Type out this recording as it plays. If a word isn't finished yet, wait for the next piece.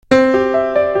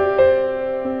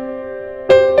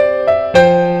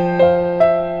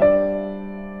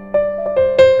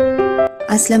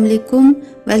अस्सलाम वालेकुम,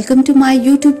 welcome to my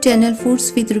YouTube channel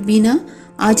foods with Rubina.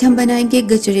 आज हम बनाएंगे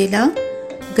गजरेला।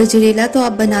 गजरेला तो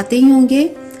आप बनाते ही होंगे,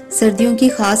 सर्दियों की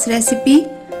ख़ास रेसिपी।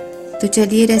 तो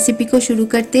चलिए रेसिपी को शुरू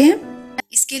करते हैं।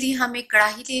 इसके लिए हम एक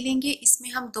कढ़ाई ले लेंगे, इसमें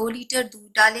हम 2 लीटर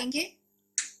दूध डालेंगे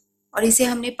और इसे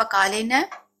हमने पका लेना है।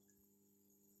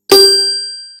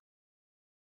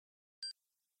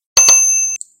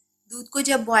 दूध को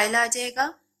जब बॉयल आ जाएगा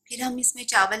फिर हम इसमें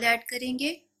चावल ऐड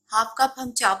करेंगे। हाफ कप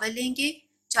हम चावल लेंगे।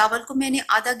 चावल को मैंने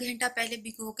आधा घंटा पहले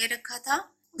भिगो के रखा था।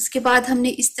 उसके बाद हमने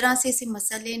इस तरह से इसे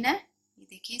मसल लेना है। ये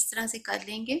देखिए इस तरह से कर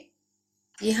लेंगे।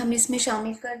 ये हम इसमें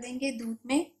शामिल कर देंगे दूध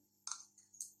में।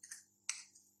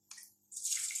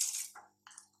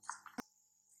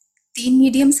 तीन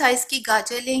मीडियम साइज की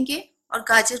गाजर लेंगे और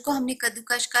गाजर को हमने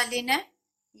कद्दूकस कर लेना है।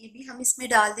 ये भी हम इसमें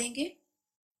डाल देंगे।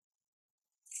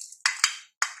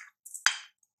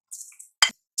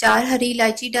 4 हरी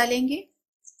इलायची डालेंगे।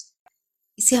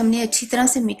 इसे हमने अच्छी तरह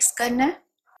से मिक्स करना है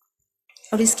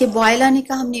और इसके बॉयल आने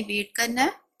का हमने वेट करना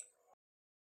है।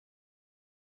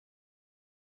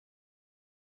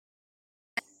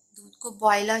 दूध को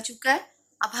बॉयल आ चुका है।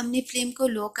 अब हमने फ्लेम को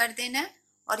लो कर देना है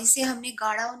और इसे हमने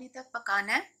गाढ़ा होने तक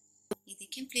पकाना है। ये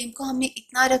देखिए फ्लेम को हमने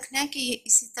इतना रखना है कि ये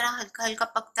इसी तरह हल्का हल्का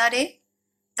पकता रहे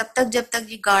तब तक जब तक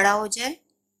ये गाढ़ा हो जाए।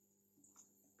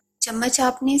 चम्मच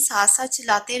आपने साथ साथ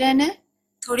चलाते रहना है।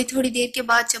 थोड़ी थोड़ी देर के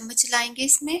बाद चम्मच चलाएंगे।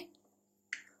 इसमें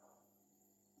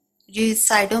ये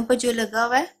साइडों पर जो लगा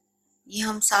हुआ है ये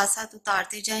हम साथ साथ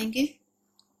उतारते जाएंगे।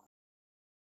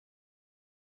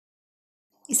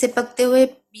 इसे पकते हुए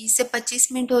 20 से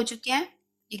 25 मिनट हो चुके हैं।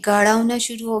 ये गाढ़ा होना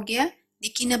शुरू हो गया,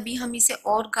 लेकिन अभी हम इसे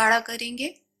और गाढ़ा करेंगे।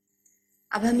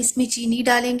 अब हम इसमें चीनी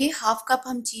डालेंगे। हाफ कप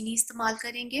हम चीनी इस्तेमाल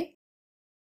करेंगे।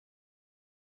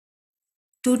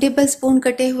 2 टेबलस्पून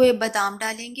कटे हुए बादाम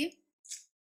डालेंगे।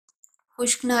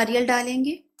 खुश्क नारियल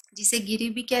डालेंगे, जिसे गिरी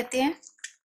भी कहते हैं,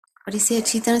 और इसे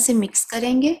अच्छी तरह से मिक्स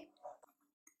करेंगे।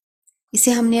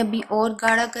 इसे हमने अभी और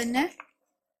गाढ़ा करना है।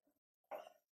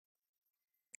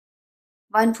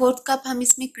 1/4 कप हम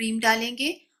इसमें क्रीम डालेंगे।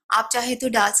 आप चाहे तो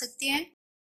डाल सकते हैं।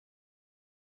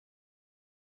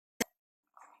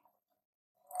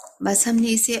 बस हमने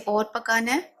इसे और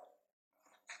पकाना है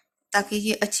ताकि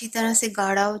ये अच्छी तरह से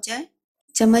गाढ़ा हो जाए।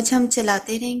 चम्मच हम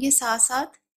चलाते रहेंगे साथ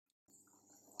साथ।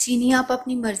 चीनी आप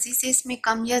अपनी मर्जी से इसमें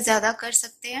कम या ज़्यादा कर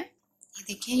सकते हैं। ये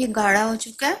देखिए ये गाढ़ा हो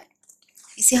चुका है।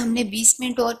 इसे हमने 20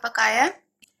 मिनट और पकाया है।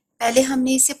 पहले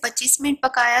हमने इसे 25 मिनट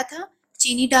पकाया था।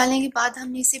 चीनी डालने के बाद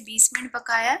हमने इसे 20 मिनट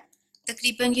पकाया।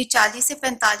 तकरीबन ये 40 से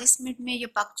 45 मिनट में ये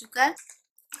पक चुका है।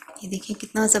 ये देखिए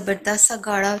कितना ज़बरदस्त सा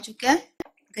गाढ़ा हो चुका है।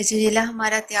 गजरेला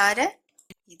हमारा तैयार है।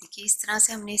 ये देखिए इस तरह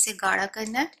से हमने इसे गाढ़ा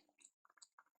करना है।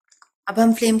 अब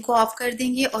हम फ्लेम को ऑफ कर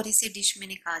देंगे और इसे डिश में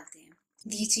निकालते हैं।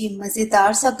 लीजिए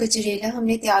मज़ेदार सा गजरेला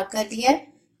हमने तैयार कर लिया है।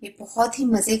 ये बहुत ही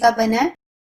मज़े का बना है,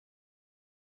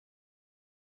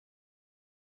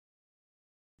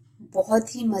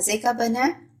 बहुत ही मज़े का बना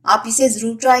है। आप इसे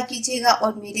ज़रूर ट्राई कीजिएगा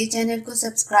और मेरे चैनल को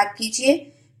सब्सक्राइब कीजिए।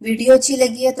 वीडियो अच्छी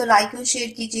लगी है तो लाइक और शेयर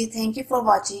कीजिए। Thank you for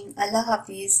watching. अल्लाह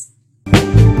हाफिज़।